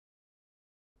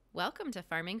Welcome to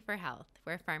Farming for Health,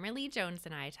 where Farmer Lee Jones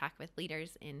and I talk with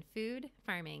leaders in food,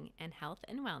 farming, and health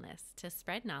and wellness to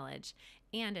spread knowledge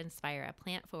and inspire a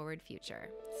plant-forward future,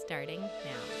 starting now.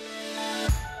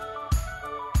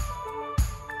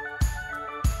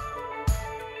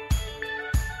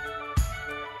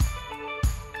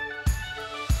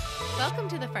 Welcome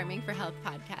to the Farming for Health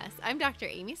podcast. I'm Dr.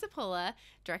 Amy Sapola,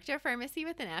 Director of Pharmacy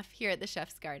with an F here at the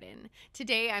Chef's Garden.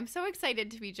 Today, I'm so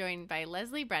excited to be joined by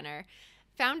Leslie Brenner,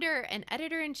 founder and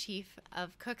editor-in-chief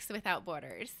of Cooks Without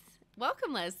Borders.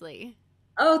 Welcome, Leslie.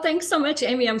 Oh, thanks so much,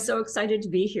 Amy. I'm so excited to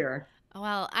be here.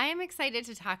 Well, I am excited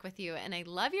to talk with you, and I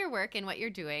love your work and what you're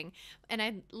doing. And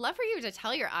I'd love for you to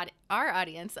tell our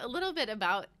audience a little bit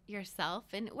about yourself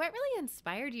and what really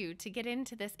inspired you to get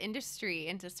into this industry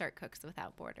and to start Cooks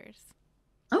Without Borders.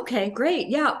 Okay, great.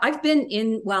 Yeah, I've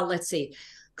been let's see.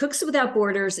 Cooks Without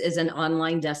Borders is an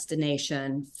online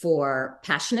destination for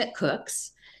passionate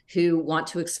cooks who want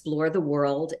to explore the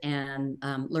world and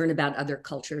learn about other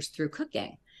cultures through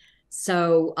cooking.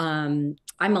 So I'm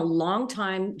a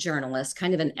longtime journalist,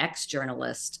 kind of an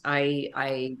ex-journalist.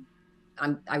 I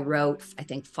wrote, I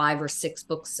think, 5 or 6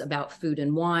 books about food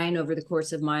and wine over the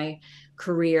course of my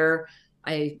career.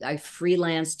 I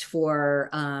freelanced for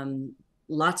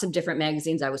lots of different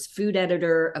magazines. I was food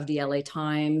editor of the LA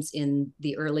Times in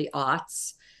the early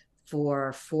aughts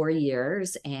for 4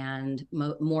 years. And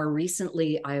more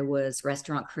recently, I was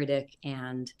restaurant critic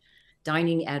and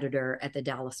dining editor at the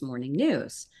Dallas Morning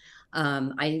News.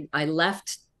 I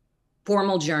left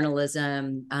formal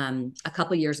journalism a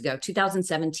couple years ago,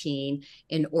 2017,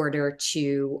 in order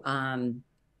to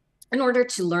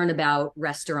learn about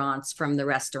restaurants from the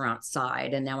restaurant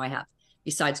side. And now I have,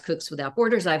 besides Cooks Without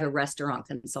Borders, I have a restaurant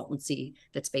consultancy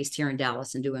that's based here in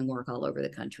Dallas and doing work all over the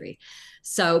country.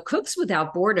 So Cooks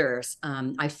Without Borders,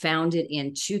 I founded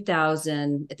in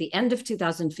 2000, at the end of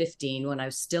 2015, when I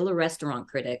was still a restaurant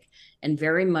critic and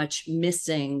very much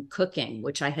missing cooking,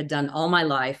 which I had done all my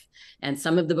life. And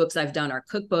some of the books I've done are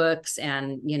cookbooks.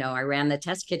 And, I ran the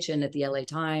test kitchen at the LA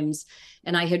Times.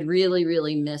 And I had really,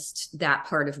 really missed that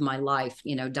part of my life,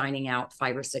 dining out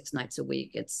 5 or 6 nights a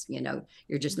week. It's,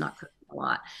 you're just not cooking a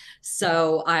lot.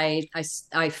 So I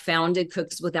founded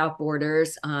Cooks Without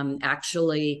Borders,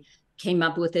 actually came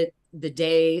up with it the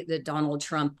day that Donald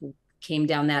Trump came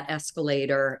down that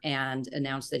escalator and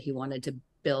announced that he wanted to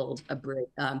build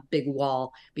a big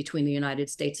wall between the United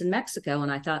States and Mexico.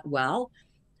 And I thought, well,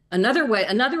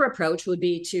 another approach would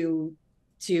be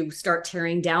to start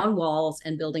tearing down walls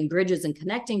and building bridges and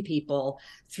connecting people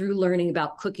through learning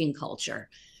about cooking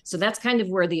culture. So that's kind of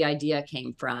where the idea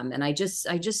came from. And I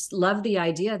just love the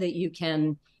idea that you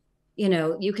can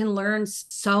learn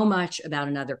so much about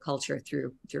another culture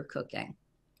through cooking.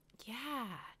 Yeah.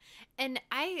 And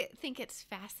I think it's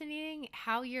fascinating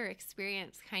how your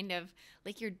experience kind of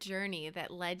like your journey that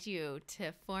led you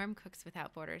to form Cooks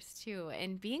Without Borders too.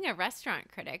 And being a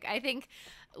restaurant critic, I think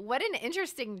what an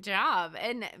interesting job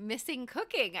and missing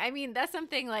cooking. I mean, that's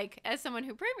something like as someone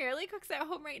who primarily cooks at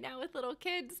home right now with little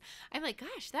kids, I'm like,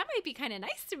 gosh, that might be kind of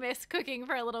nice to miss cooking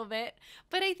for a little bit.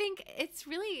 But I think it's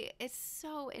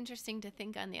so interesting to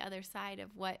think on the other side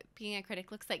of what being a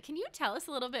critic looks like. Can you tell us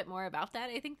a little bit more about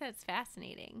that? I think that's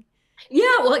fascinating.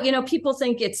 Yeah, well, people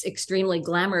think it's extremely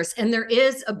glamorous, and there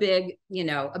is a big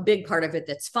part of it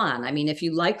that's fun. I mean, if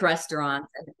you like restaurants,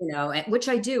 which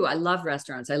I do, I love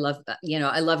restaurants. I love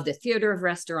the theater of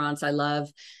restaurants. I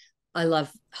love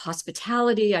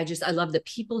hospitality. I love the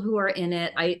people who are in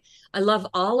it. I love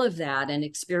all of that, and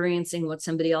experiencing what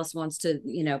somebody else wants to,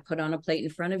 put on a plate in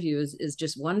front of you is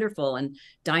just wonderful, and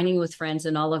dining with friends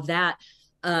and all of that.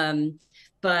 And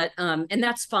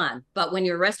that's fun. But when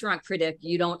you're a restaurant critic,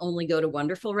 you don't only go to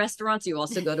wonderful restaurants, you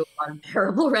also go to a lot of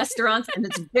terrible restaurants. And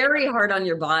it's very hard on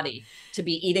your body to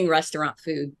be eating restaurant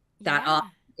food that often,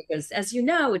 because as you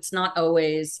know, it's not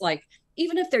always like,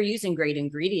 even if they're using great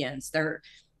ingredients,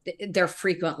 they're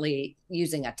frequently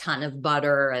using a ton of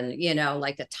butter and,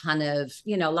 like a ton of,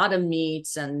 a lot of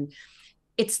meats, and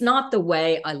it's not the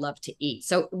way I love to eat.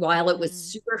 So while it was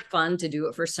super fun to do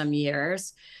it for some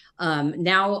years,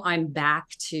 now I'm back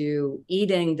to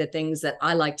eating the things that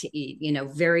I like to eat,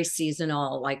 very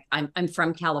seasonal. Like I'm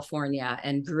from California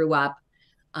and grew up.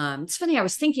 It's funny. I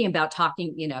was thinking about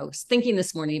thinking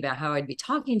this morning about how I'd be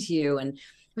talking to you, and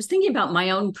I was thinking about my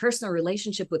own personal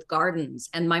relationship with gardens.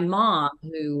 And my mom,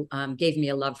 who gave me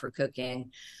a love for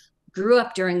cooking, grew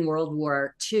up during World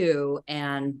War II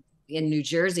and in New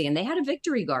Jersey, and they had a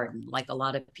victory garden like a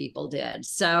lot of people did.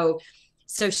 So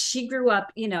she grew up,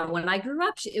 when I grew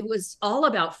up, it was all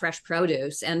about fresh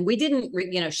produce. And we didn't,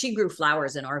 she grew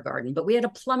flowers in our garden, but we had a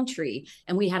plum tree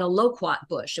and we had a loquat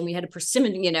bush and we had a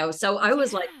persimmon, so I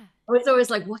was like, I was always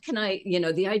like, what can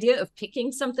the idea of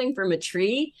picking something from a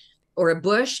tree or a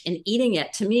bush and eating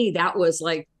it, to me, that was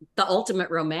like the ultimate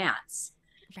romance.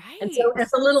 And so Right.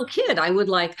 as a little kid, I would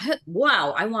like,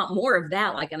 wow, I want more of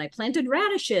that. Like, and I planted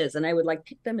radishes and I would like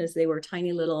pick them as they were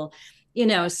tiny little,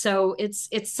 so it's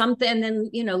something. And then,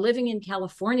 living in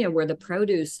California where the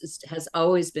produce has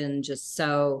always been just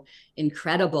so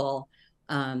incredible.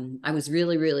 I was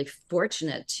really, really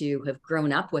fortunate to have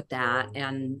grown up with that.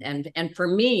 And for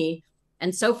me,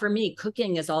 and so for me,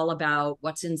 cooking is all about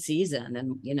what's in season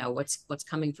and, what's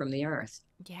coming from the earth.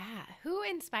 Yeah. Who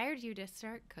inspired you to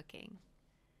start cooking?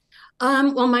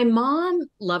 Well, my mom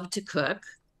loved to cook.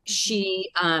 Hmm.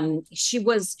 She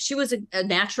was a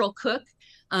natural cook,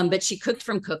 but she cooked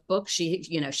from cookbooks.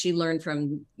 She learned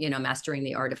from mastering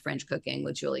the art of French cooking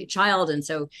with Julia Child, and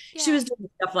so she Yeah. was doing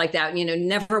stuff like that.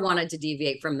 Never wanted to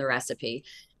deviate from the recipe.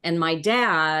 And my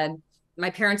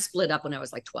parents split up when I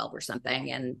was like 12 or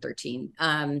something and 13.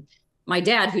 My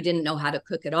dad, who didn't know how to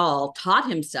cook at all, taught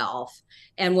himself.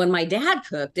 And when my dad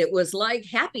cooked, it was like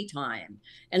happy time.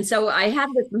 And so I had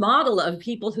this model of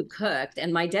people who cooked,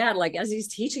 and my dad, like as he's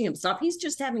teaching himself, he's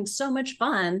just having so much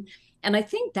fun. And I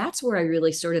think that's where I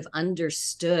really sort of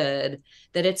understood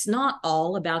that it's not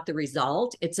all about the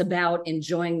result. It's about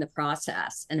enjoying the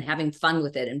process and having fun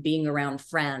with it and being around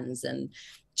friends and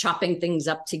chopping things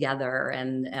up together.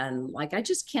 And like, I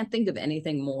just can't think of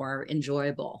anything more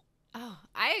enjoyable. Oh,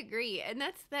 I agree. And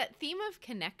that's that theme of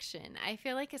connection. I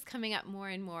feel like is coming up more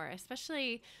and more,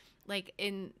 especially like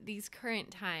in these current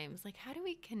times. Like, how do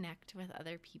we connect with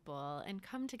other people and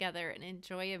come together and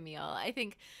enjoy a meal? I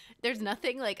think there's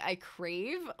nothing like I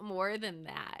crave more than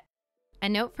that. A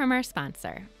note from our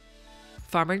sponsor.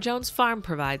 Farmer Jones Farm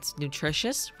provides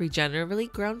nutritious,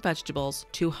 regeneratively grown vegetables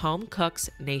to home cooks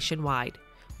nationwide.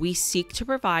 We seek to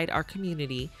provide our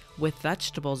community with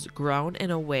vegetables grown in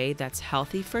a way that's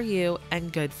healthy for you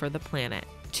and good for the planet.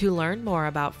 To learn more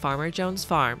about Farmer Jones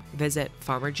Farm, visit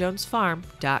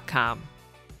farmerjonesfarm.com.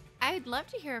 I'd love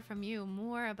to hear from you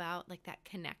more about like that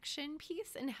connection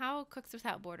piece and how Cooks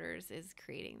Without Borders is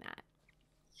creating that.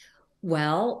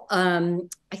 Well,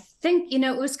 I think,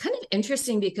 it was kind of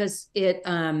interesting because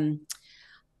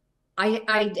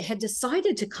I had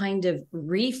decided to kind of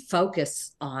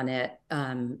refocus on it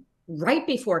right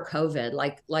before COVID,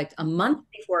 like a month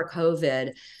before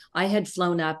COVID. I had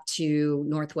flown up to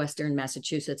Northwestern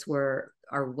Massachusetts, where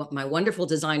my wonderful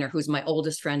designer, who's my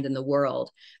oldest friend in the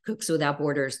world, Cooks Without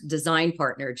Borders design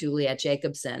partner, Juliet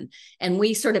Jacobson, and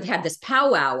we sort of had this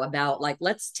powwow about like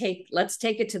let's take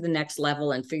it to the next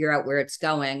level and figure out where it's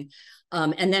going.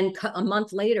 And then a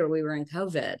month later, we were in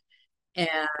COVID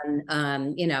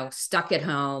and stuck at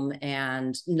home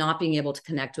and not being able to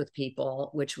connect with people,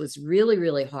 which was really,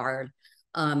 really hard.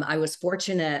 I was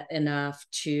fortunate enough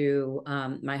to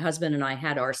my husband and I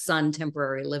had our son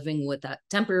temporarily living with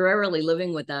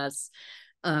us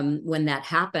when that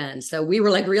happened. So we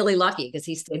were like really lucky because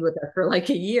he stayed with us for like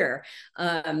a year.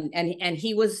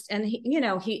 He's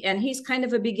kind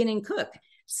of a beginning cook.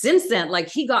 Since then, like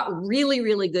he got really,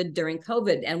 really good during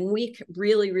COVID, and we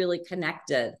really, really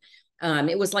connected.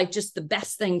 It was like just the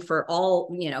best thing for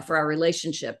for our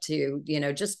relationship to,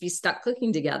 just be stuck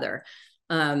cooking together.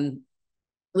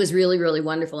 It was really, really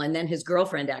wonderful. And then his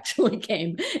girlfriend actually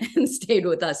came and stayed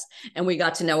with us, and we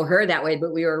got to know her that way.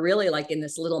 But we were really like in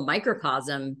this little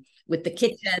microcosm with the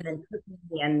kitchen and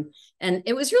cooking, and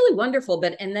it was really wonderful.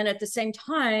 But and then at the same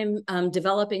time,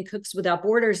 developing Cooks Without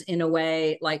Borders in a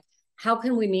way like, how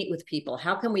can we meet with people?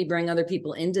 How can we bring other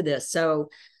people into this? So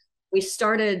we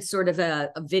started sort of a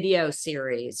video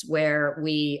series where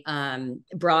we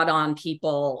brought on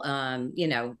people,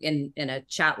 in a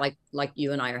chat like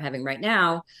you and I are having right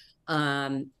now.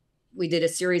 We did a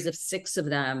series of 6 of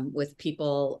them with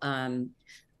people,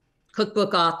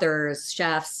 cookbook authors,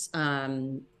 chefs.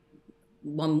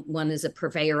 One is a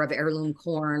purveyor of heirloom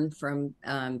corn from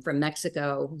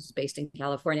Mexico, who's based in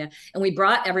California, and we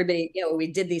brought everybody. We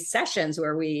did these sessions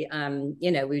where we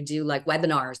do like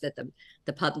webinars that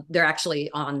the pub. They're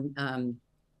actually on.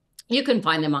 You can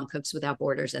find them on Cooks Without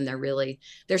Borders, and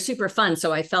they're super fun.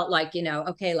 So I felt like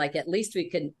okay, like at least we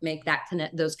could make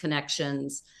those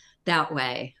connections that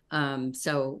way.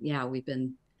 So yeah, we've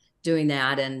been doing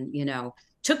that, and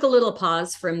took a little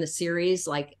pause from the series,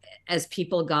 like as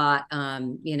people got a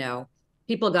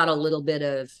little bit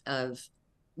of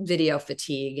video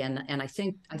fatigue, and I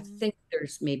think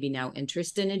there's maybe now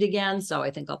interest in it again, so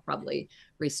I think I'll probably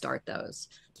restart those.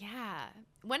 Yeah.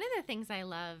 One of the things I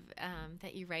love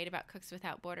that you write about Cooks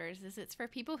Without Borders is it's for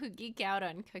people who geek out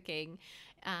on cooking,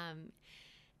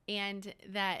 and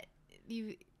that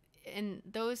you and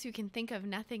those who can think of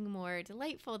nothing more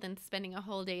delightful than spending a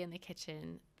whole day in the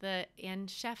kitchen, and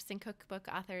chefs and cookbook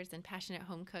authors and passionate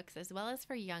home cooks, as well as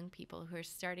for young people who are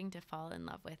starting to fall in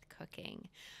love with cooking.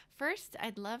 First,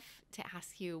 I'd love to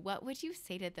ask you, what would you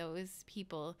say to those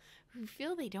people who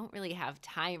feel they don't really have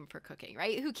time for cooking,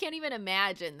 right? Who can't even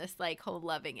imagine this like whole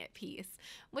loving it piece.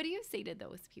 What do you say to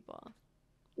those people?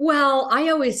 Well, I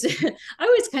always I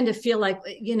always kind of feel like,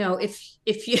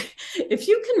 if you if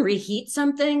you can reheat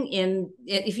something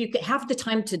if you have the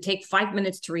time to take 5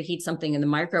 minutes to reheat something in the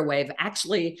microwave,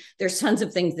 actually there's tons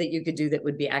of things that you could do that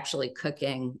would be actually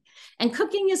cooking. And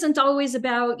cooking isn't always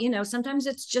about, sometimes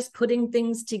it's just putting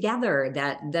things together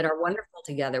that are wonderful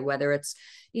together, whether it's,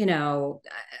 I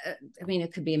mean,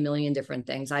 it could be a million different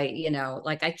things.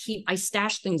 I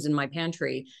stash things in my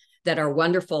pantry that are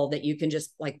wonderful that you can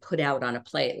just like put out on a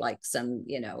plate, like some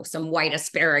white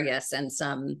asparagus and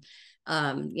some,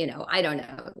 I don't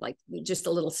know, like just a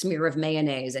little smear of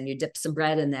mayonnaise, and you dip some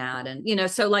bread in that.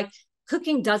 And, so like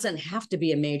cooking doesn't have to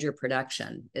be a major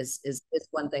production is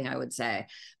one thing I would say.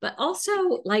 But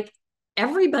also like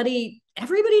everybody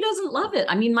doesn't love it.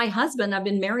 I mean, my husband, I've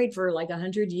been married for like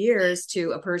 100 years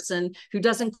to a person who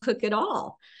doesn't cook at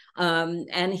all.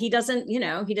 And he doesn't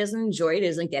enjoy it,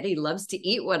 doesn't get it. He loves to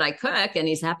eat what I cook, and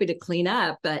he's happy to clean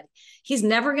up, but he's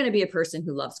never going to be a person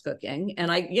who loves cooking. And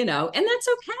and that's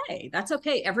okay. That's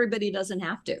okay. Everybody doesn't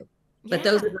have to, but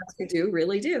those of us who do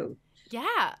really do.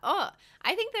 Yeah. Oh,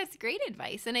 I think that's great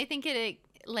advice. And I think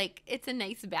it's a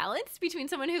nice balance between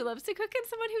someone who loves to cook and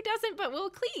someone who doesn't but will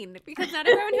clean, because not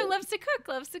everyone who loves to cook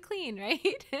loves to clean,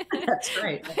 right? That's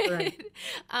right. That's right.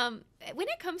 When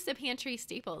it comes to pantry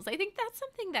staples, I think that's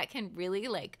something that can really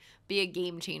like be a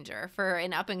game changer for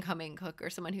an up and coming cook or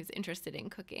someone who's interested in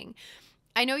cooking.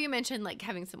 I know you mentioned like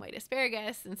having some white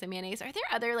asparagus and some mayonnaise. Are there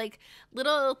other like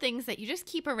little things that you just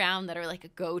keep around that are like a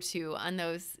go-to on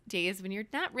those days when you're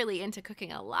not really into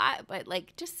cooking a lot, but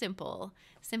like just simple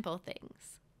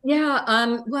things?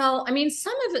 Yeah. Well, I mean,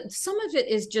 some of it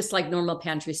is just like normal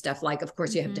pantry stuff. Like, of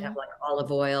course, you have to have like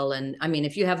olive oil. And I mean,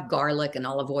 if you have garlic and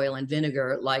olive oil and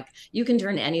vinegar, like you can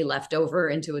turn any leftover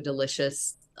into a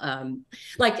delicious,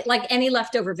 like any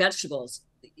leftover vegetables.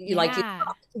 You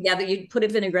together, you put a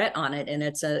vinaigrette on it, and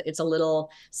it's a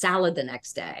little salad the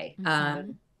next day. But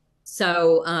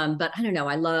I don't know.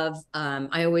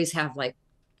 I always have like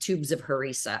tubes of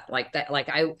harissa like that. Like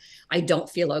I don't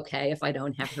feel okay if I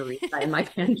don't have harissa in my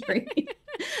pantry.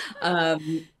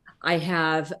 I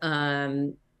have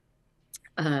oh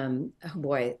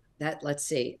boy, let's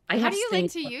see. How do you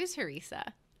like to use harissa?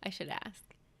 I should ask.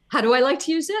 How do I like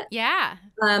to use it? Yeah.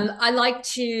 I like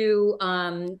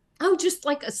to just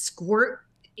like a squirt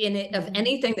in it of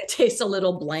anything that tastes a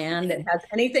little bland, that has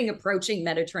anything approaching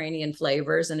Mediterranean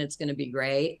flavors, and it's going to be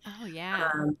great. Oh yeah.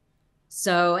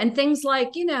 And things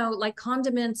like, like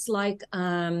condiments, like,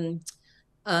 of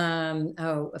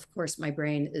course, my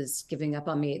brain is giving up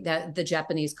on me, that the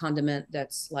Japanese condiment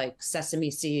that's like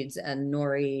sesame seeds and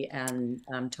nori and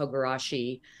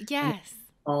togarashi. Yes.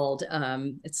 Called,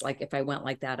 it's like, if I went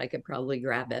like that, I could probably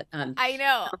grab it. I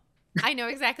know. I know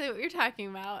exactly what you're talking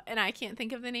about, and I can't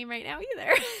think of the name right now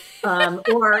either.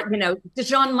 Or,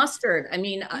 Dijon mustard. I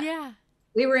mean, yeah.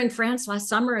 We were in France last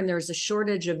summer, and there was a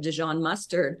shortage of Dijon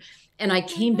mustard. And I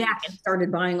came back and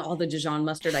started buying all the Dijon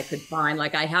mustard I could find.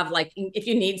 Like I have, like, if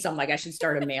you need some, like I should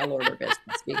start a mail order business,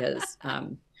 because,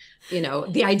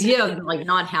 the idea of like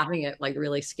not having it like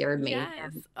really scared me.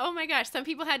 Yes. Oh my gosh. Some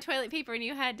people had toilet paper and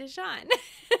you had Dijon.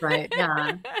 Right.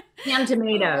 Yeah. Canned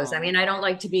tomatoes. I mean, I don't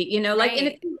like to be, like,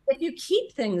 and if you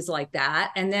keep things like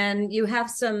that, and then you have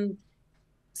some,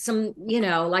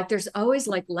 like there's always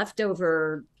like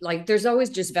leftover, like there's always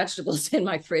just vegetables in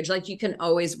my fridge. Like you can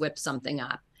always whip something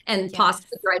up, and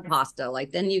dried pasta,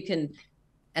 like then you can,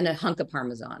 and a hunk of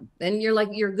Parmesan, then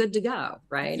you're good to go.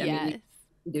 Right. Yes. I mean, you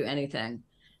can do anything.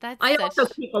 I also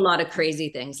keep a lot of crazy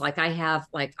things. Like I have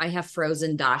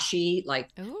frozen dashi, like,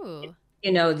 ooh.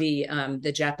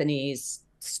 The Japanese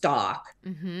stock.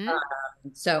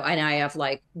 So I have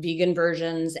like vegan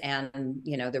versions and,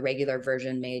 the regular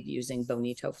version made using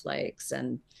bonito flakes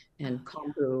and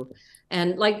kombu.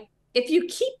 And like, if you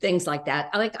keep things like that,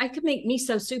 like I could make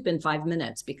miso soup in 5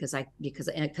 minutes because I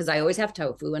always have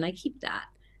tofu and I keep that.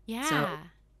 Yeah. So,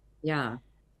 yeah.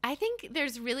 I think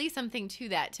there's really something to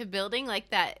that, to building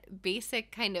like that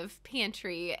basic kind of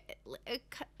pantry,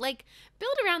 like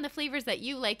build around the flavors that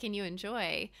you like and you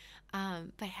enjoy.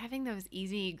 But having those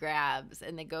easy grabs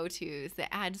and the go-tos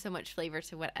that add so much flavor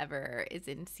to whatever is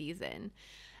in season.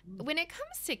 When it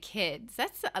comes to kids,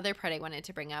 that's the other part I wanted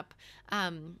to bring up.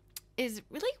 is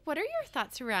really, what are your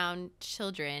thoughts around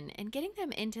children and getting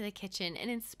them into the kitchen and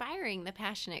inspiring the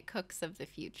passionate cooks of the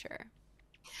future?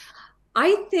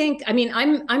 I think, I mean,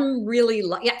 I'm really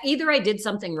yeah, either I did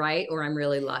something right or I'm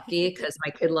really lucky because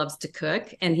my kid loves to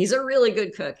cook and he's a really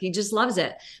good cook. He just loves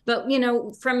it. But,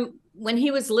 from when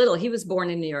he was little, he was born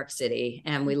in New York City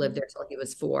and we lived there till he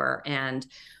was 4. And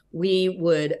we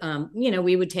would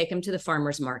take him to the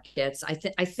farmers markets.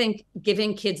 I think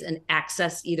giving kids an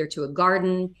access either to a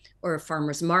garden or a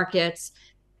farmers markets,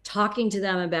 talking to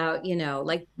them about,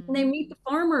 like when they meet the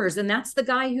farmers and that's the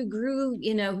guy who grew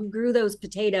those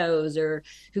potatoes or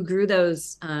who grew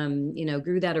those,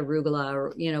 grew that arugula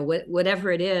or,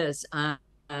 whatever it is.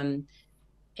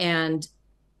 And,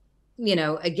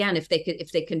 again, if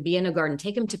they can be in a garden,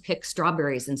 take them to pick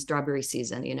strawberries in strawberry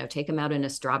season, take them out in a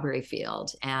strawberry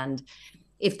field. And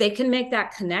if they can make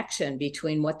that connection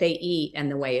between what they eat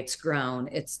and the way it's grown,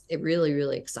 it really,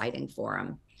 really exciting for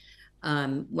them.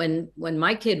 When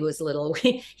my kid was little,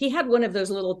 he had one of those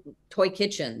little toy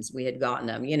kitchens we had gotten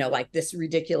him, like this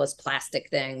ridiculous plastic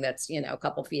thing that's, a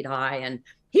couple feet high. And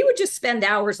he would just spend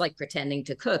hours like pretending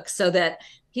to cook so that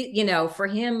for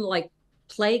him, like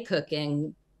play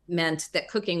cooking meant that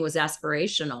cooking was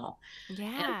aspirational.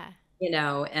 Yeah.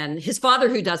 And his father,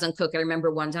 who doesn't cook, I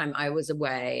remember one time I was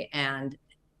away and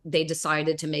they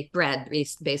decided to make bread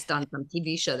based on some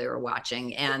TV show they were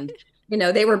watching. And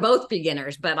they were both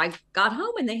beginners, but I got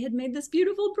home and they had made this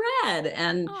beautiful bread.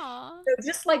 And so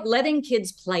just like letting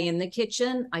kids play in the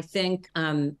kitchen, I think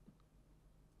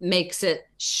makes it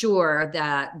sure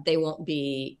that they won't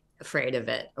be afraid of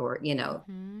it or, they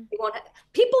won't.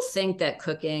 People think that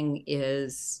cooking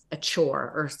is a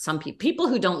chore, or some people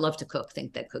who don't love to cook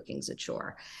think that cooking's a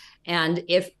chore. And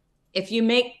if you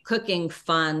make cooking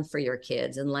fun for your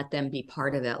kids and let them be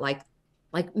part of it, like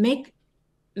make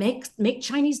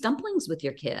Chinese dumplings with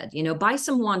your kid, buy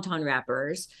some wonton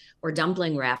wrappers or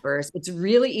dumpling wrappers. It's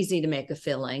really easy to make a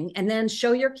filling and then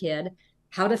show your kid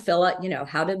how to fill it,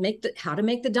 how to make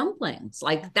the dumplings.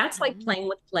 Like that's like playing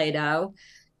with Play-Doh.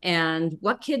 And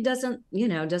what kid doesn't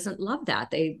love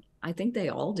that? I think they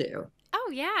all do.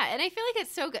 Oh yeah. And I feel like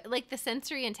it's so good. Like the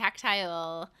sensory and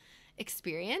tactile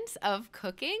experience of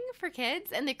cooking for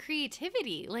kids and the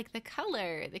creativity, like the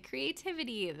color, the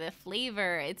creativity, the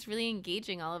flavor, it's really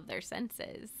engaging all of their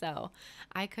senses. So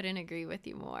I couldn't agree with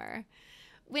you more.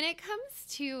 When it comes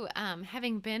to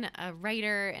having been a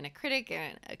writer and a critic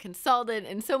and a consultant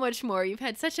and so much more, you've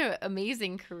had such an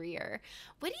amazing career.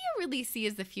 What do you really see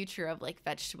as the future of like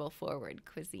vegetable forward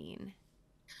cuisine?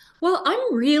 Well,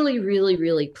 I'm really, really,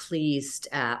 really pleased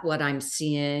at what I'm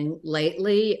seeing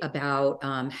lately about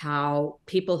how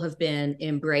people have been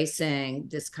embracing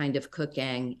this kind of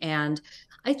cooking. And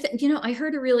I think, I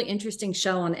heard a really interesting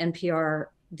show on NPR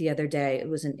the other day. It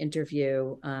was an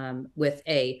interview with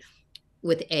a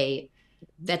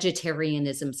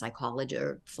vegetarianism psychologist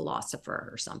or philosopher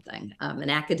or something, an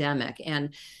academic.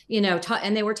 And,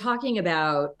 and they were talking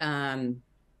about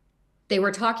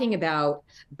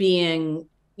being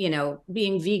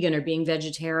vegan or being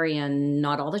vegetarian,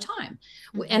 not all the time.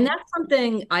 And that's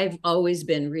something I've always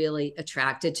been really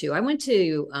attracted to. I went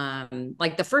to,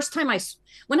 like the first time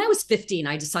when I was 15,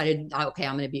 I decided, okay,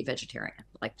 I'm going to be a vegetarian,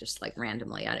 like just like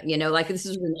randomly. Like this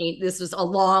was a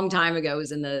long time ago. It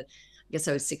was I guess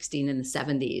I was 16 in the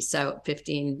 70s. So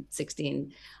 15,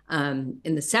 16 in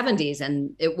the 70s.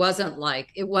 And it wasn't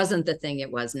the thing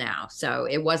it was now. So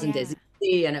it wasn't as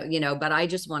easy, but I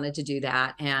just wanted to do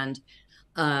that. And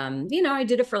I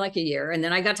did it for like a year and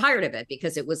then I got tired of it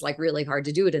because it was like really hard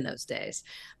to do it in those days.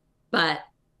 But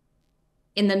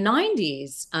in the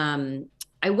 90s,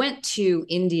 I went to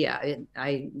India.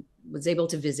 I was able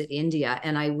to visit India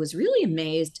and I was really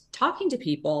amazed talking to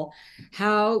people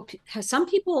how some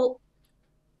people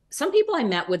I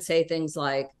met would say things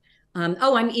like,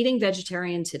 oh, I'm eating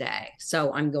vegetarian today,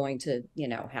 so I'm going to,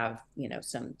 have,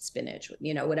 some spinach,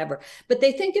 whatever. But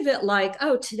they think of it like,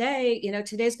 oh, today's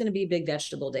going to be a big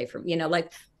vegetable day for me.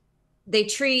 Like they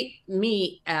treat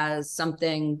meat as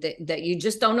something that you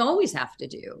just don't always have to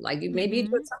do. Like maybe you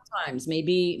do it sometimes,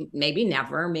 maybe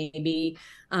never, maybe.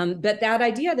 But that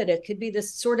idea that it could be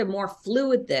this sort of more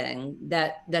fluid thing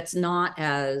that's not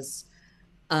as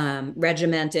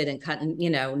regimented and cut,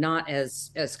 not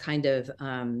as kind of,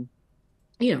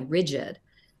 rigid,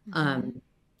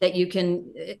 that you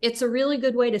can, it's a really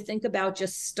good way to think about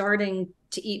just starting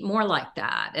to eat more like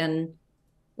that. And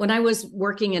when I was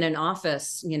working in an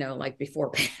office, like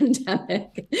before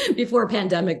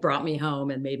pandemic brought me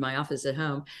home and made my office at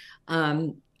home,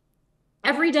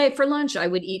 every day for lunch, I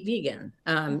would eat vegan,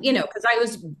 because I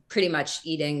was pretty much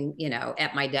eating,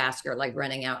 at my desk or like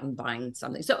running out and buying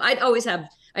something. So I'd always have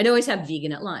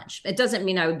vegan at lunch. It doesn't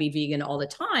mean I would be vegan all the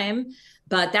time,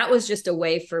 but that was just a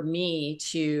way for me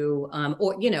to,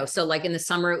 so like in the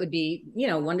summer, it would be,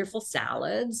 wonderful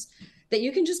salads that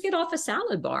you can just get off a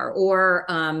salad bar. Or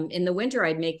in the winter,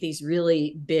 I'd make these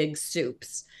really big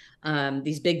soups.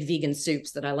 These big vegan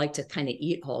soups that I like to kind of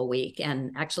eat all week.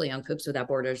 And actually on Cooks Without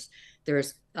Borders,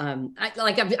 there's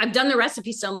I've done the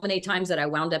recipe so many times that I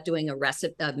wound up doing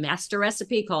a master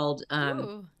recipe called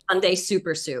Sunday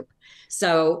Super Soup.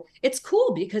 So it's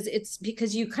cool because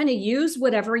you kind of use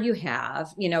whatever you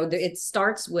have. It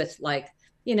starts with like,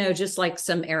 just like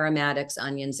some aromatics,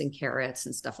 onions and carrots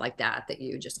and stuff like that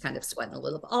you just kind of sweat in a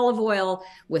little olive oil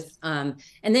with, and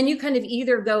then you kind of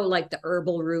either go like the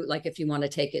herbal route, like if you want to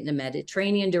take it in a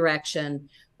Mediterranean direction,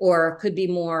 or could be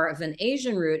more of an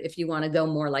Asian route if you want to go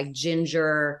more like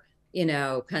ginger,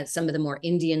 kind of some of the more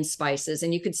Indian spices,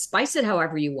 and you could spice it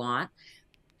however you want.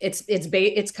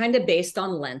 It's kind of based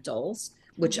on lentils,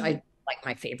 which I like,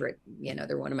 my favorite,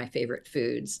 they're one of my favorite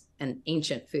foods and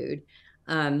ancient food.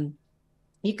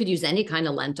 You could use any kind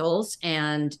of lentils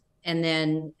and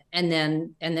then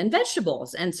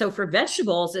vegetables. And so for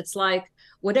vegetables, it's like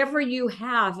whatever you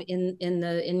have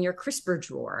in your crisper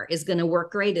drawer is going to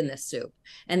work great in this soup.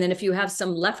 And then if you have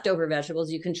some leftover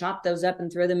vegetables, you can chop those up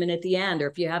and throw them in at the end. Or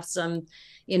if you have some,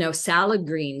 salad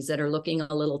greens that are looking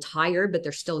a little tired, but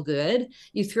they're still good,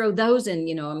 you throw those in.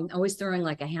 I'm always throwing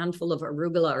like a handful of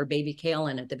arugula or baby kale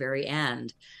in at the very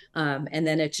end. And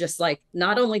then it's just like,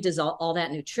 not only does all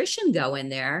that nutrition go in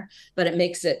there, but it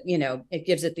makes it, it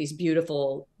gives it these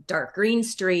beautiful dark green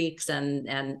streaks. And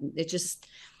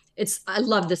I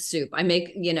love the soup. I make,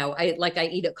 I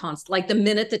eat it constant. Like the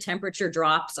minute the temperature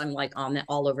drops, I'm like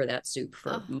all over that soup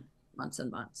for months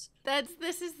and months.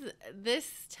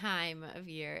 This time of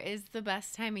year is the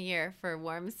best time of year for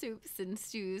warm soups and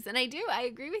stews. And I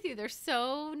agree with you. They're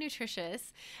so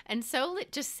nutritious and so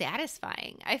just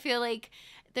satisfying. I feel like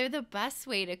they're the best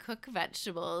way to cook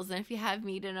vegetables. And if you have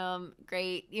meat in them,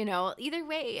 great. Either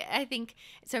way, I think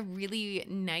it's a really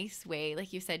nice way,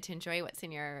 like you said, to enjoy what's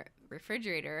in your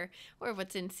refrigerator or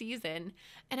what's in season.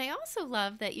 And I also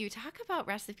love that you talk about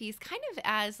recipes kind of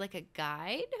as like a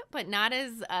guide, but not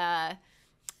as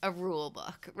a rule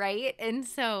book, right? And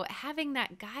so having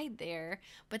that guide there,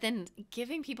 but then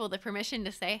giving people the permission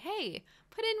to say, hey,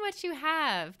 put in what you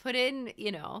have, put in,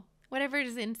 whatever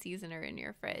is in season or in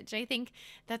your fridge. I think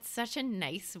that's such a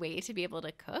nice way to be able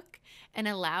to cook and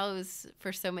allows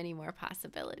for so many more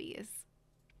possibilities.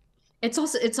 It's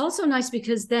also nice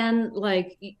because then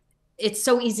like it's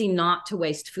so easy not to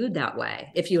waste food that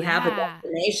way. If you have a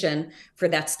destination for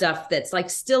that stuff that's like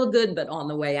still good, but on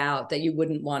the way out, that you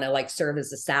wouldn't want to like serve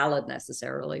as a salad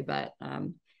necessarily, but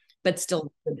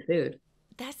still good food.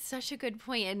 That's such a good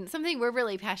point. And something we're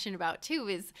really passionate about too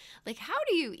is like, how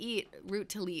do you eat root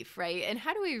to leaf, right? And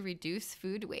how do we reduce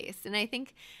food waste? And I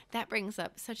think that brings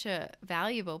up such a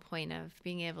valuable point of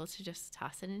being able to just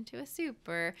toss it into a soup.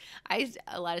 Or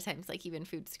a lot of times, like even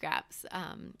food scraps,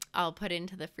 I'll put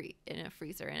into in a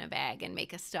freezer in a bag and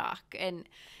make a stock. And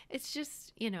it's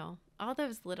just, all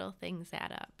those little things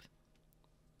add up.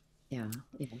 Yeah.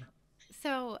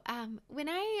 So when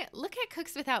I look at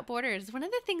Cooks Without Borders, one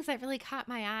of the things that really caught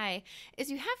my eye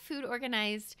is you have food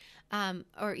organized,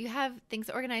 or you have things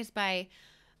organized by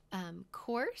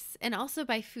course and also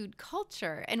by food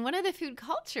culture. And one of the food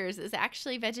cultures is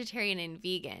actually vegetarian and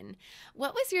vegan.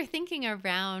 What was your thinking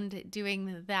around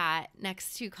doing that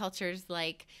next to cultures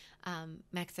like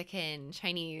Mexican,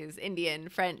 Chinese, Indian,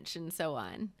 French, and so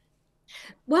on?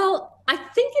 Well, I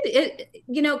think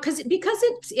because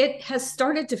it has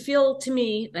started to feel to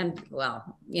me, and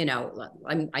well,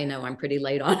 I know I'm pretty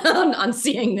late on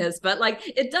seeing this, but like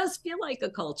it does feel like a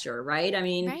culture, right? I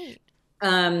mean, right.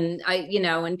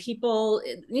 And people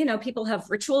have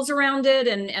rituals around it,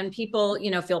 and people,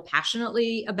 feel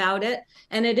passionately about it,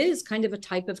 and it is kind of a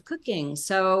type of cooking.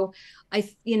 So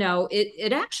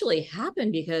it actually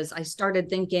happened because I started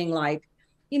thinking like,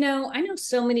 I know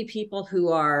so many people who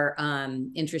are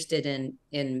interested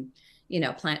in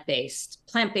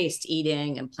plant-based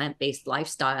eating and plant-based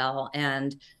lifestyle,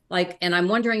 and I'm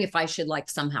wondering if I should like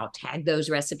somehow tag those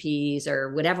recipes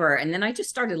or whatever. And then I just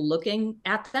started looking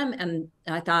at them and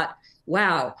I thought,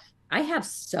 wow, I have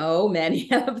so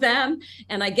many of them.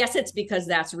 And I guess it's because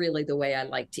that's really the way I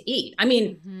like to eat. I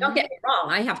mean, don't get me wrong.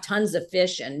 I have tons of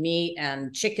fish and meat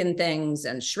and chicken things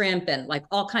and shrimp and like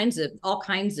all kinds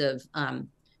of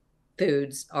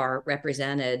foods are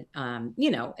represented,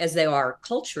 as they are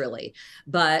culturally.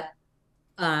 But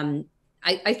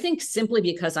I think simply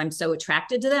because I'm so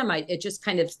attracted to them, it just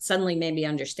kind of suddenly made me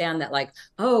understand that, like,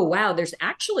 oh, wow, there's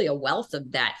actually a wealth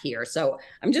of that here. So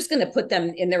I'm just going to put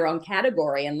them in their own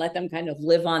category and let them kind of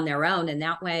live on their own. And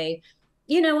that way,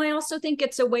 I also think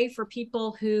it's a way for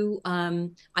people who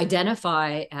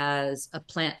identify as a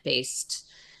plant-based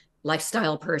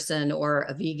lifestyle person or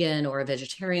a vegan or a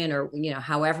vegetarian, or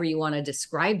however you want to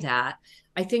describe that.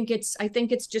 I think it's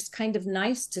just kind of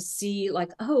nice to see,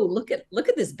 like, oh, look at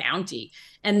this bounty.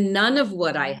 And none of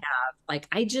what I have, like,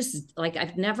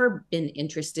 I've never been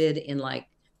interested in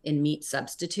meat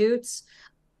substitutes.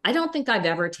 I don't think I've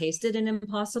ever tasted an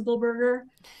Impossible Burger.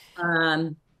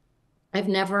 I've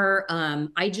never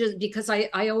I just, because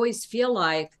I always feel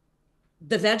like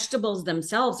the vegetables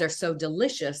themselves are so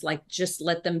delicious, like, just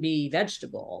let them be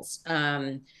vegetables.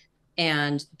 And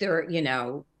they're,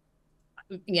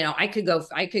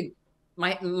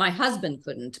 my husband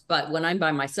couldn't, but when I'm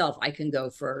by myself, I can go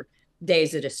for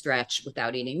days at a stretch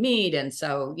without eating meat. And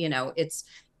so,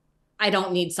 I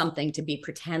don't need something to be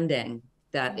pretending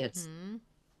that it's,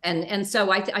 and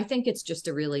so I think it's just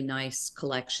a really nice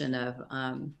collection of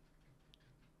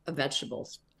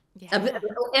vegetables. Yeah.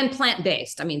 And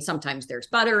plant-based. I mean, sometimes there's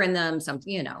butter in them,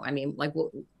 like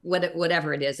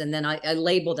whatever it is. And then I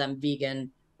label them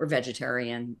vegan or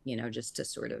vegetarian, just to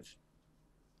sort of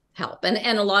help. And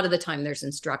a lot of the time there's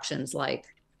instructions like,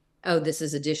 oh, this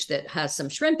is a dish that has some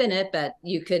shrimp in it, but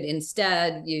you could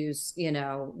instead use,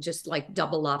 just like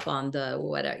double up on the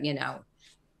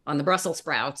on the Brussels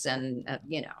sprouts. And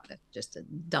just a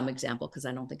dumb example, because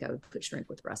I don't think I would put shrimp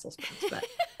with Brussels sprouts, but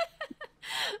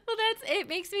Well, it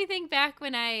makes me think back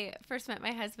when I first met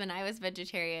my husband. I was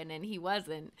vegetarian and he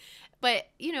wasn't. But,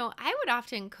 I would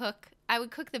often cook. I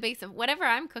would cook the base of whatever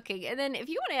I'm cooking. And then if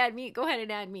you want to add meat, go ahead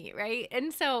and add meat, right?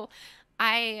 And so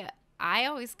I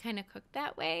always kind of cook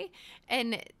that way.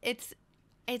 And it's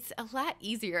a lot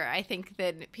easier, I think,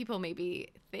 than people maybe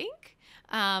think.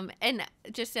 And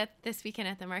just at this weekend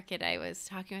at the market, I was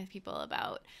talking with people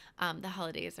about the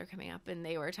holidays are coming up, and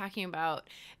they were talking about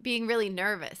being really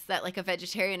nervous that, like, a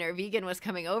vegetarian or a vegan was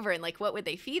coming over, and, like, what would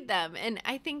they feed them? And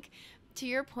I think, to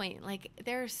your point, like,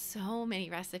 there are so many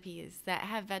recipes that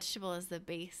have vegetable as the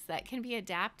base that can be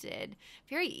adapted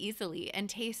very easily and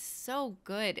taste so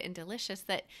good and delicious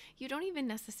that you don't even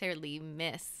necessarily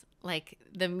miss, like,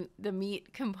 the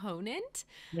meat component.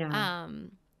 yeah.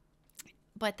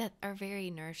 But that are very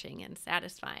nourishing and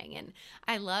satisfying. And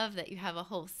I love that you have a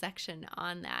whole section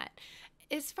on that.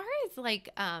 As far as, like,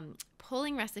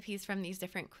 pulling recipes from these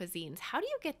different cuisines, how do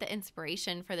you get the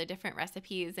inspiration for the different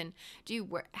recipes? And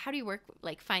how do you work,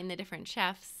 like, find the different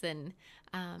chefs? And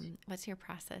what's your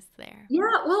process there?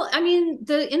 Yeah, well, I mean,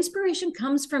 the inspiration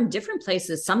comes from different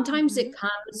places. Sometimes it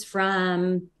comes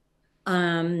from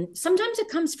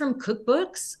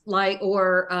cookbooks, like,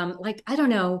 I don't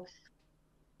know.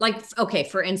 Like, okay,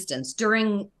 for instance,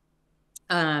 during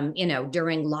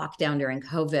lockdown, during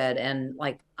COVID, and,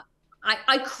 like,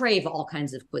 I crave all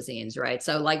kinds of cuisines, right?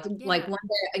 So, like one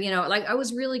day, like, I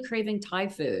was really craving Thai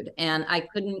food, and I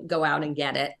couldn't go out and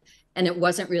get it, and it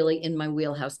wasn't really in my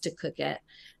wheelhouse to cook it.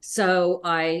 So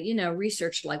I,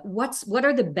 researched, like, what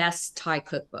are the best Thai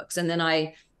cookbooks, and then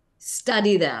I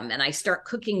study them and I start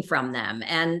cooking from them,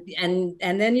 and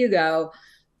then you go,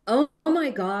 oh my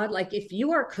God, like, if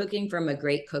you are cooking from a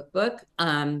great cookbook,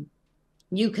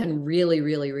 you can really,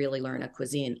 really, really learn a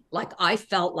cuisine. Like, I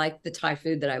felt like the Thai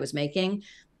food that I was making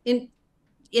in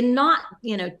not,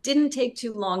 didn't take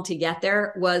too long to get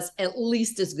there, was at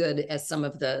least as good as some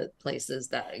of the places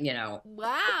that,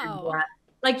 Wow.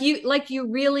 like you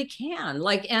really can,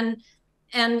 like, and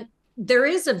there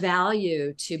is a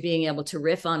value to being able to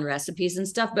riff on recipes and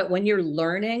stuff. But when you're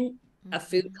learning a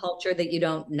food culture that you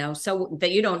don't know,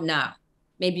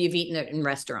 maybe you've eaten it in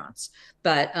restaurants,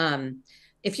 but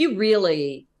if you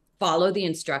really follow the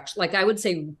instruction, like, I would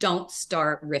say, don't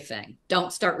start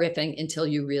riffing until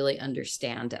you really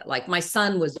understand it. Like, my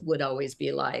son would always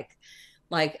be like,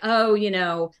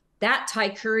 oh, that Thai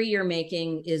curry you're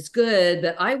making is good,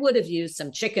 but I would have used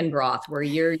some chicken broth where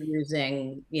you're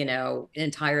using,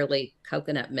 entirely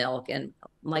coconut milk. And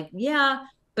I'm like, yeah,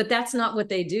 but that's not what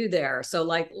they do there. So,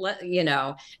 like,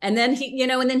 and then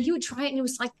he would try it, and he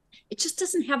was like, it just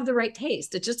doesn't have the right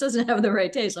taste. It just doesn't have the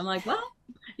right taste. I'm like, well,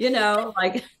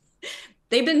 like,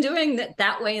 they've been doing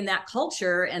that way in that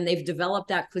culture, and they've developed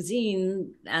that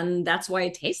cuisine, and that's why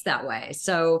it tastes that way.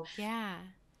 So Yeah.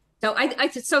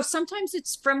 so sometimes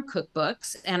it's from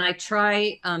cookbooks, and I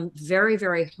try very,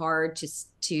 very hard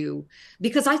to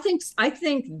because I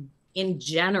think in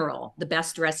general the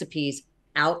best recipes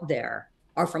out there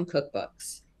are from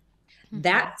cookbooks.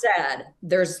 That said,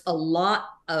 there's a lot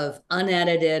of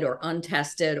unedited or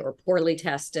untested or poorly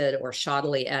tested or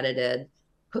shoddily edited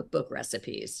cookbook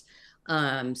recipes.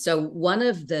 So one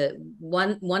of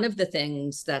the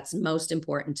things that's most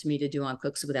important to me to do on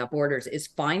Cooks Without Borders is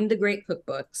find the great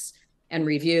cookbooks and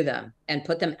review them and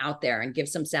put them out there and give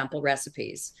some sample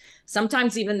recipes.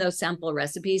 Sometimes even those sample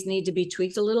recipes need to be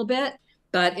tweaked a little bit,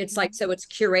 but it's like, so it's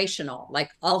curational. Like,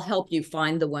 I'll help you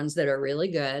find the ones that are really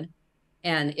good.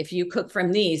 And if you cook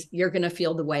from these, you're going to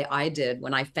feel the way I did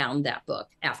when I found that book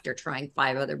after trying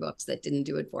 5 other books that didn't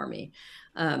do it for me.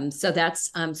 So that's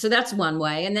one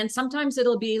way. And then sometimes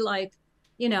it'll be like,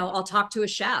 I'll talk to a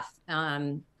chef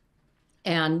and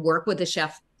work with the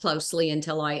chef closely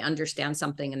until I understand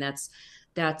something. And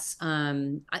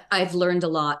I've learned a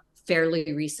lot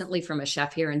fairly recently from a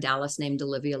chef here in Dallas named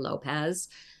Olivia Lopez,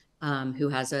 who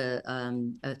has a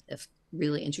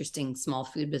really interesting small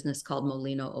food business called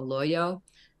Molino Oloyo,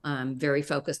 very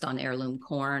focused on heirloom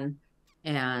corn.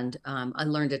 And I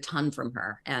learned a ton from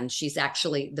her. And she's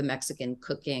actually the Mexican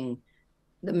cuisine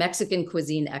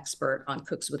expert on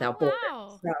Cooks Without Borders.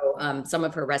 Wow. So some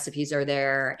of her recipes are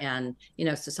there. And,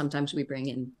 so sometimes we bring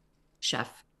in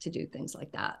chef to do things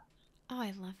like that. Oh,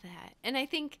 I love that. And I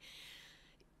think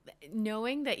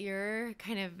knowing that you're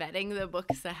kind of vetting the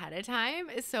books ahead of time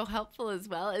is so helpful as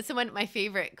well. It's my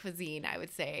favorite cuisine, I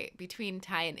would say, between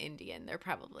Thai and Indian. They're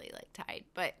probably like tied,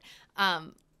 but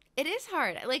it is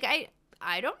hard. Like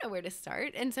I don't know where to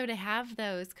start. And so to have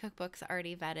those cookbooks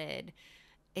already vetted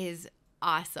is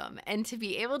awesome. And to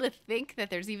be able to think that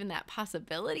there's even that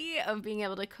possibility of being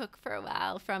able to cook for a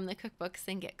while from the cookbooks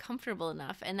and get comfortable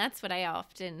enough. And that's what I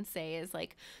often say is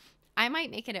like, I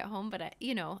might make it at home, but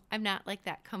I'm not like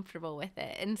that comfortable with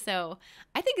it. And so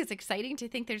I think it's exciting to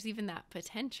think there's even that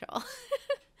potential.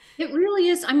 It really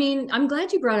is. I mean, I'm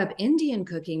glad you brought up Indian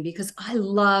cooking because I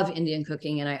love Indian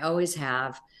cooking and I always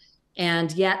have.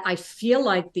 And yet I feel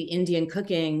like the Indian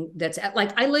cooking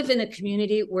I live in a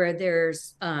community where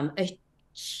there's a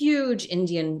huge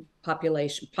Indian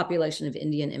population of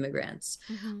Indian immigrants.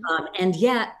 Mm-hmm. And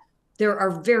yet there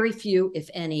are very few, if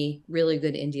any, really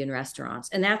good Indian restaurants.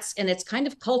 And it's kind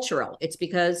of cultural. It's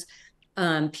because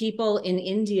people in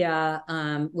India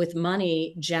with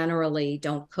money generally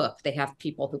don't cook. They have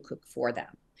people who cook for them.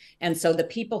 And so the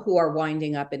people who are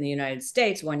winding up in the United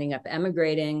States, winding up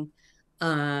emigrating,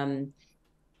 often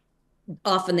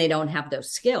they don't have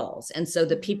those skills. And so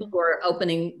the people who are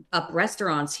opening up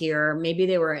restaurants here, maybe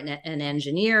they were an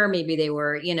engineer, maybe they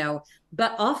were,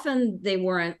 but often they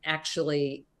weren't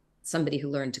actually somebody who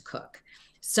learned to cook.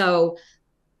 So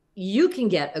you can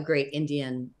get a great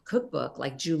Indian cookbook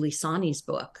like Julie Sawhney's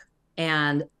book.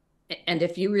 And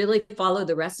if you really follow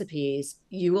the recipes,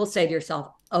 you will say to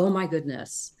yourself, oh my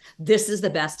goodness, this is the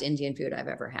best Indian food I've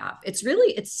ever had. It's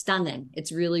stunning.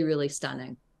 It's really, really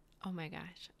stunning. Oh my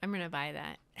gosh. I'm going to buy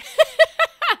that.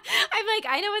 I'm like,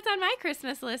 I know it's on my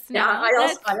Christmas list now.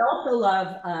 Yeah, I also love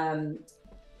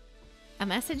a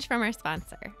message from our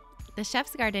sponsor. The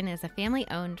Chef's Garden is a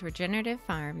family-owned regenerative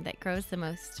farm that grows the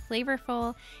most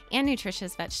flavorful and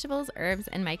nutritious vegetables, herbs,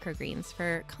 and microgreens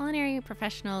for culinary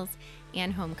professionals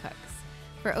and home cooks.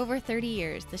 For over 30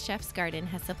 years, the Chef's Garden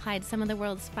has supplied some of the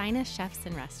world's finest chefs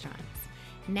and restaurants.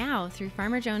 Now, through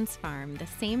Farmer Jones Farm, the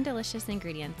same delicious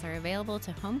ingredients are available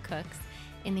to home cooks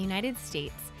in the United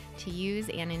States to use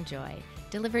and enjoy,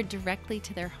 delivered directly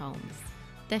to their homes.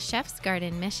 The Chef's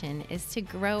Garden mission is to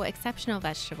grow exceptional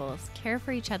vegetables, care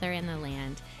for each other and the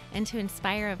land, and to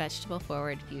inspire a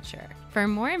vegetable-forward future. For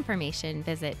more information,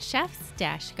 visit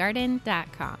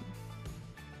chefs-garden.com.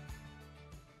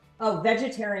 Oh,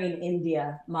 Vegetarian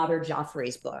India, Madhur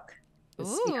Jaffrey's book.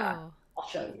 Ooh. Yeah, I'll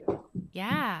show you.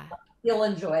 Yeah. You'll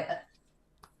enjoy it.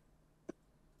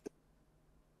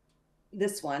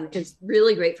 This one is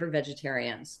really great for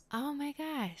vegetarians. Oh my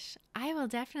gosh. I will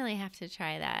definitely have to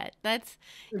try that. That's,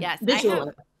 yes.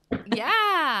 Visual.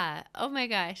 Yeah. Oh my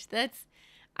gosh.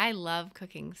 I love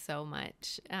cooking so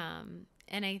much.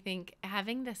 And I think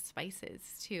having the spices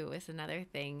too is another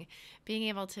thing. Being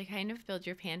able to kind of build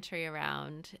your pantry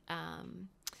around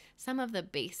some of the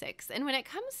basics. And when it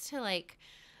comes to like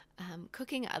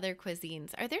cooking other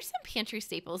cuisines, are there some pantry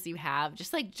staples you have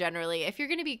just like generally if you're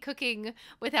going to be cooking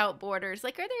without borders?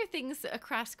 Like, are there things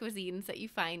across cuisines that you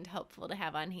find helpful to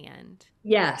have on hand?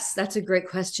 Yes, that's a great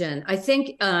question. I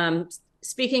think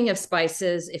speaking of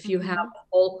spices, if you have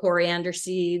whole coriander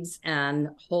seeds and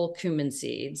whole cumin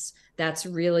seeds, that's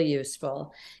really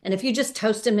useful. And if you just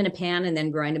toast them in a pan and then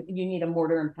grind them, you need a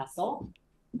mortar and pestle.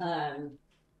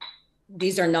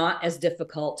 These are not as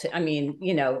difficult to,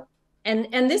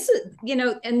 and this is,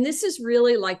 and this is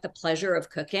really like the pleasure of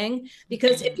cooking,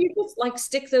 because if you just like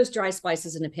stick those dry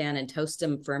spices in a pan and toast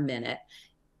them for a minute,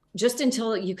 just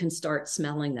until you can start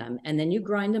smelling them, and then you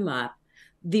grind them up,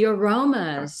 the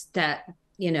aromas that,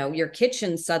 your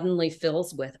kitchen suddenly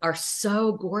fills with are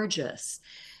so gorgeous.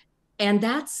 And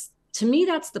to me,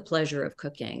 that's the pleasure of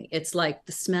cooking. It's like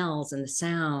the smells and the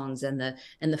sounds and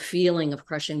the feeling of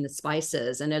crushing the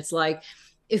spices. And it's like,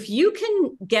 if you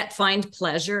can find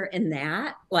pleasure in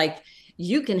that, like,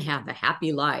 you can have a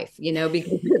happy life,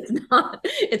 because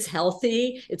it's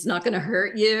healthy. It's not going to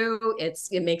hurt you.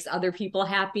 It makes other people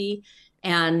happy.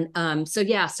 And so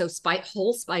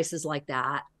whole spices like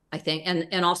that, I think,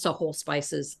 and also whole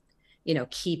spices,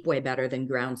 keep way better than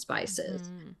ground spices.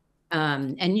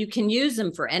 And you can use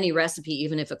them for any recipe,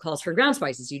 even if it calls for ground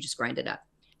spices, you just grind it up.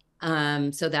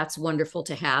 So that's wonderful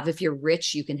to have. If you're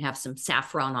rich, you can have some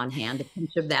saffron on hand. A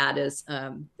pinch of that is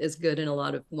good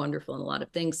in wonderful in a lot of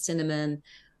things. Cinnamon,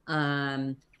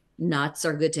 nuts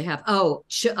are good to have.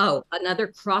 Another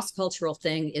cross-cultural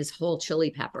thing is whole chili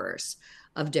peppers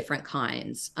of different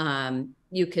kinds.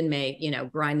 You can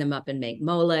grind them up and make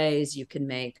moles. You can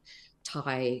make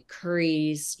Thai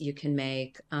curries. You can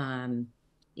make,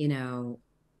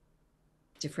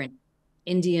 different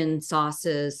Indian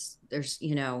sauces. There's,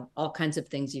 all kinds of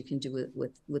things you can do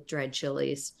with dried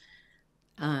chilies.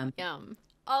 Yum.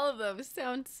 All of those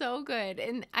sound so good.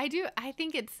 And I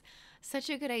think it's such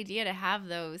a good idea to have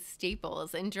those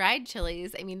staples, and dried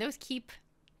chilies. I mean, those keep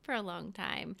for a long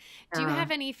time. Do you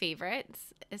have any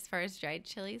favorites as far as dried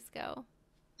chilies go?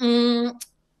 I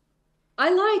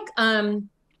like, I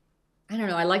don't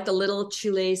know. I like the little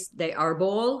chiles de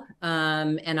árbol.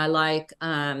 And I like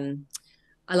ancho.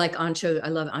 I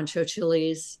love ancho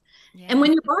chilies. Yeah. And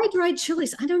when you buy dried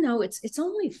chilies, I don't know, it's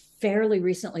only fairly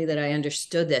recently that I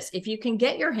understood this. If you can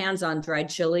get your hands on dried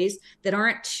chilies that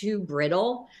aren't too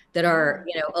brittle, that are,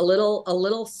 a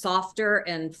little softer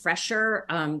and fresher,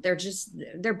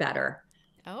 they're better.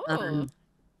 Oh.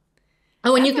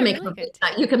 And you can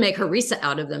make harissa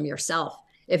out of them yourself.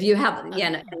 If you have,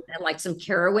 and like some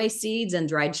caraway seeds and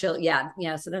dried chili.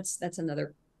 Yeah. So that's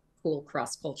another cool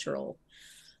cross-cultural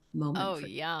moment. Oh,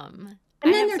 yum.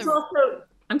 And then there's also,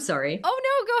 I'm sorry. Oh,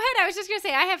 no, go ahead. I was just going to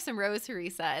say, I have some rose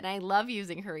harissa, and I love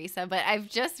using harissa, but I've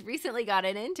just recently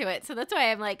gotten into it. So that's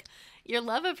why I'm like, your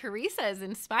love of harissa is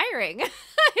inspiring.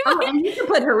 And you can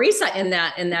put harissa in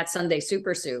that Sunday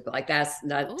super soup. Like that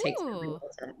takes a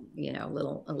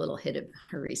little hit of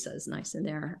harissa is nice in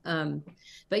there.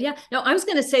 But yeah, no, I was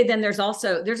going to say, then there's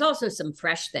also some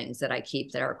fresh things that I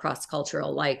keep that are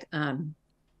cross-cultural, like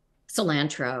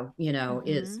cilantro,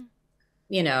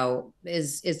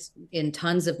 is in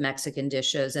tons of Mexican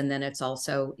dishes. And then it's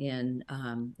also in,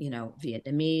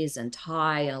 Vietnamese and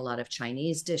Thai and a lot of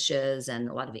Chinese dishes and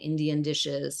a lot of Indian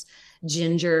dishes.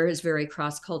 Ginger is very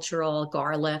cross-cultural,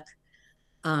 garlic.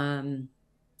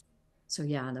 So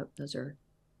yeah, those are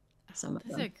some of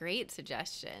them. Those are great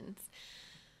suggestions.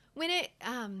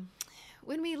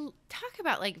 When we talk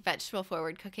about like vegetable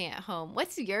forward cooking at home,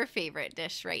 what's your favorite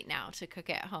dish right now to cook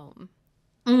at home?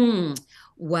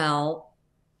 Well,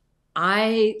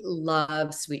 I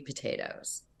love sweet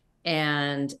potatoes,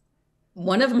 and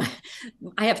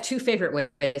I have two favorite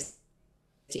ways.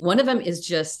 One of them is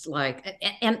just like,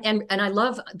 and I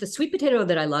love the sweet potato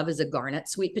that I love is a garnet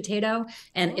sweet potato.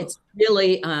 And it's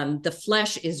really, the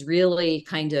flesh is really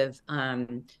kind of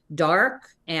dark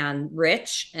and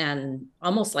rich and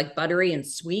almost like buttery and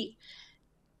sweet.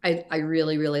 I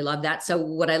really, really love that. So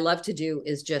what I love to do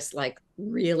is just like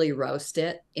really roast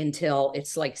it until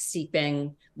it's like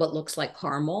seeping what looks like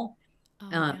caramel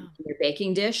in your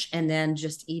baking dish, and then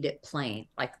just eat it plain.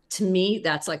 Like, to me,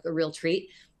 that's like a real treat.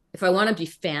 If I want to be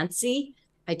fancy,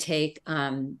 I take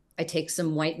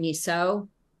some white miso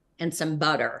and some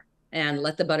butter, and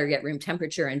let the butter get room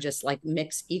temperature, and just like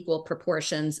mix equal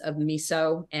proportions of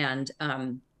miso and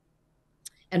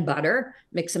butter,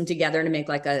 mix them together to make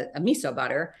like a miso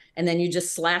butter. And then you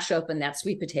just slash open that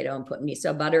sweet potato and put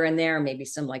miso butter in there, maybe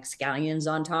some like scallions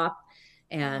on top.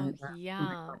 And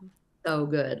yum. So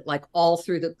good. Like all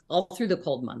through the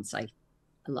cold months. I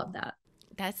love that.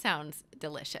 That sounds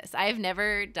delicious. I've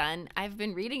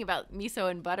been reading about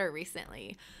miso and butter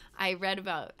recently. I read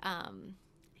about, I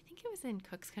think it was in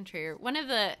Cook's Country, or one of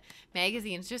the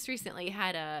magazines just recently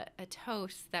had a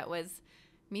toast that was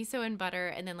miso and butter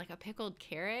and then like a pickled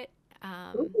carrot,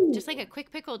 just like a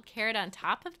quick pickled carrot on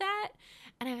top of that.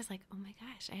 And I was like, oh my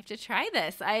gosh, I have to try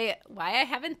this. Why I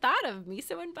haven't thought of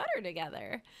miso and butter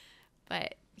together.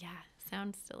 But yeah,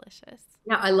 sounds delicious.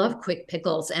 Yeah, I love quick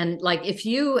pickles. And like if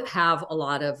you have a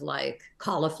lot of like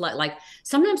cauliflower, like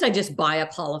sometimes I just buy a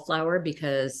cauliflower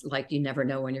because like you never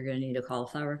know when you're going to need a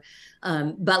cauliflower.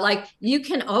 But like you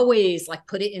can always like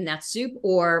put it in that soup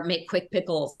or make quick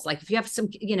pickles. Like if you have some,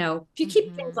 if you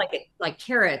keep things like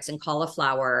carrots and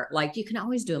cauliflower, like you can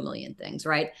always do a million things,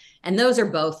 right? And those are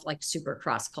both like super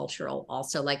cross-cultural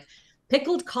also. Like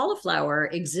pickled cauliflower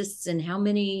exists in how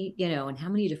many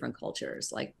different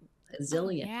cultures, like a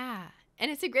zillion. Oh, yeah. And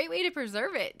it's a great way to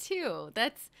preserve it too.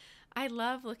 I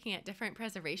love looking at different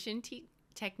preservation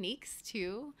techniques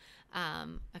too,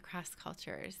 across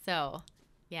cultures. So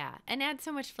yeah, and add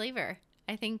so much flavor.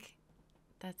 I think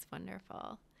that's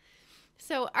wonderful.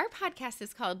 So our podcast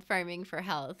is called Farming for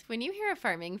Health. When you hear of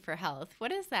Farming for Health, what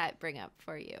does that bring up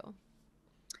for you?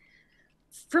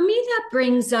 For me, that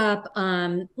brings up,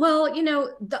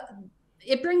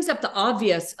 it brings up the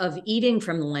obvious of eating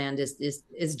from the land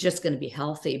is just going to be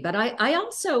healthy. But I'm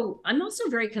also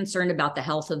very concerned about the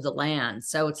health of the land.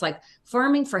 So it's like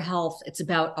farming for health. It's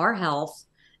about our health,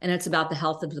 and it's about the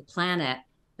health of the planet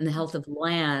and the health of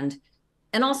land,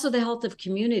 and also the health of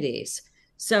communities.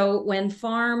 So when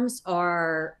farms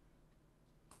are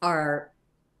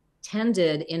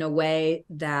tended in a way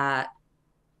that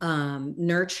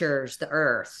nurtures the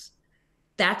earth,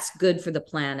 that's good for the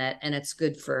planet, and it's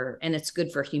good for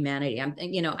humanity.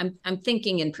 I'm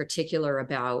thinking in particular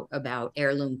about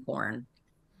heirloom corn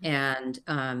and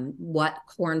what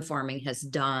corn farming has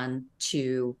done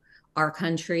to our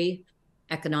country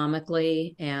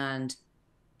economically and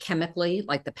chemically.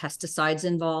 Like the pesticides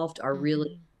involved are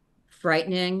really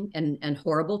frightening and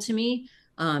horrible to me.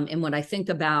 And when I think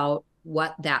about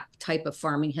what that type of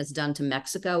farming has done to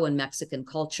Mexico and Mexican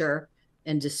culture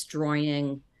and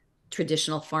destroying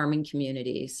traditional farming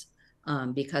communities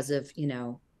because of,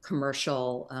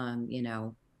 commercial,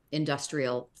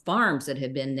 industrial farms that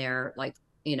have been there, like,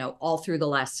 all through the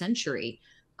last century,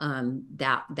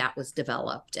 that was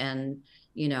developed. And,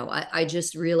 I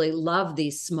just really love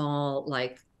these small,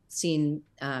 like sin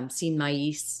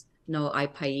maíz, no hay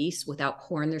país. Without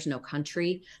corn, there's no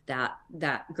country. That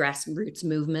grassroots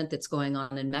movement that's going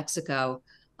on in Mexico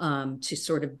to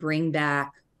sort of bring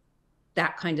back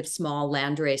that kind of small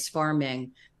landrace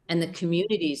farming and the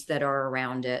communities that are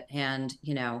around it. And,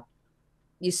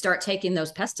 you start taking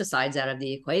those pesticides out of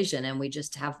the equation, and we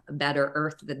just have a better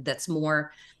earth that's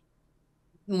more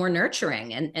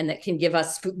nurturing and that can give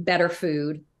us better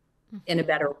food in a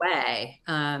better way.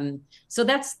 So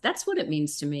that's what it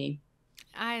means to me.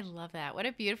 I love that. What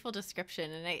a beautiful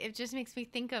description. And it just makes me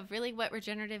think of really what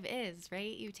regenerative is,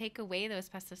 right? You take away those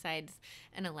pesticides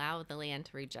and allow the land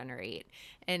to regenerate.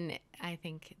 And I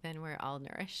think then we're all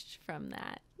nourished from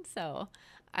that. So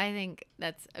I think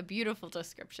that's a beautiful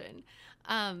description.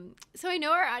 So I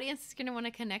know our audience is going to want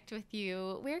to connect with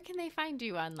you. Where can they find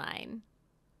you online?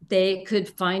 They could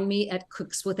find me at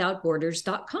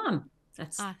cookswithoutborders.com.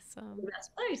 That's awesome. The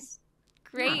best place.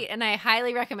 Great. Yeah. And I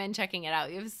highly recommend checking it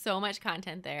out. You have so much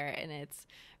content there, and it's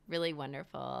really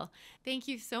wonderful. Thank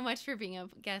you so much for being a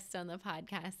guest on the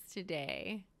podcast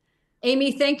today.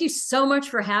 Amy, thank you so much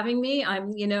for having me.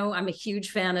 I'm a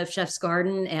huge fan of Chef's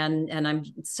Garden, and I'm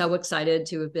so excited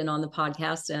to have been on the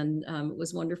podcast, and it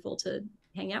was wonderful to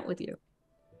hang out with you.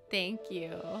 Thank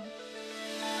you.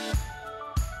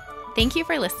 Thank you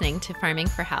for listening to Farming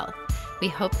for Health. We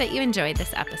hope that you enjoyed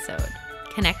this episode.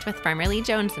 Connect with Farmer Lee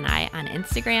Jones and I on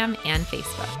Instagram and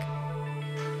Facebook.